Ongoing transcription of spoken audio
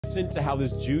listen to how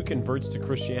this Jew converts to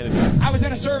Christianity. I was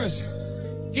in a service.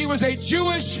 He was a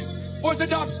Jewish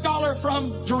Orthodox scholar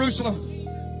from Jerusalem.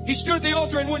 He stood at the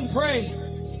altar and wouldn't pray.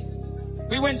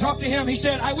 We went and talked to him. He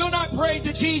said, I will not pray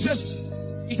to Jesus.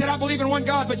 He said, I believe in one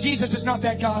God, but Jesus is not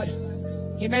that God.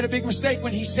 He made a big mistake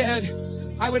when he said,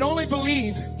 I would only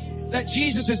believe that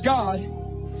Jesus is God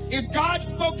if God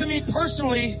spoke to me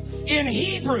personally in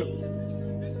Hebrew.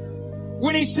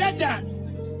 When he said that,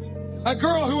 a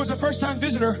girl who was a first-time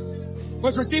visitor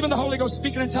was receiving the Holy Ghost,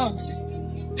 speaking in tongues.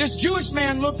 This Jewish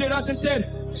man looked at us and said,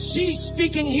 she's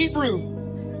speaking Hebrew.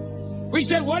 We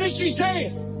said, what is she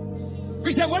saying?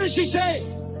 We said, what does she say?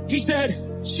 He said,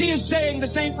 she is saying the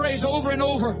same phrase over and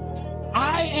over.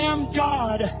 I am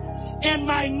God, and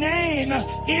my name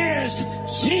is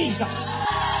Jesus.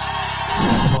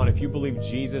 Come on, if you believe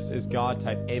Jesus is God,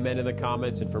 type amen in the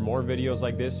comments. And for more videos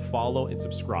like this, follow and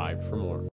subscribe for more.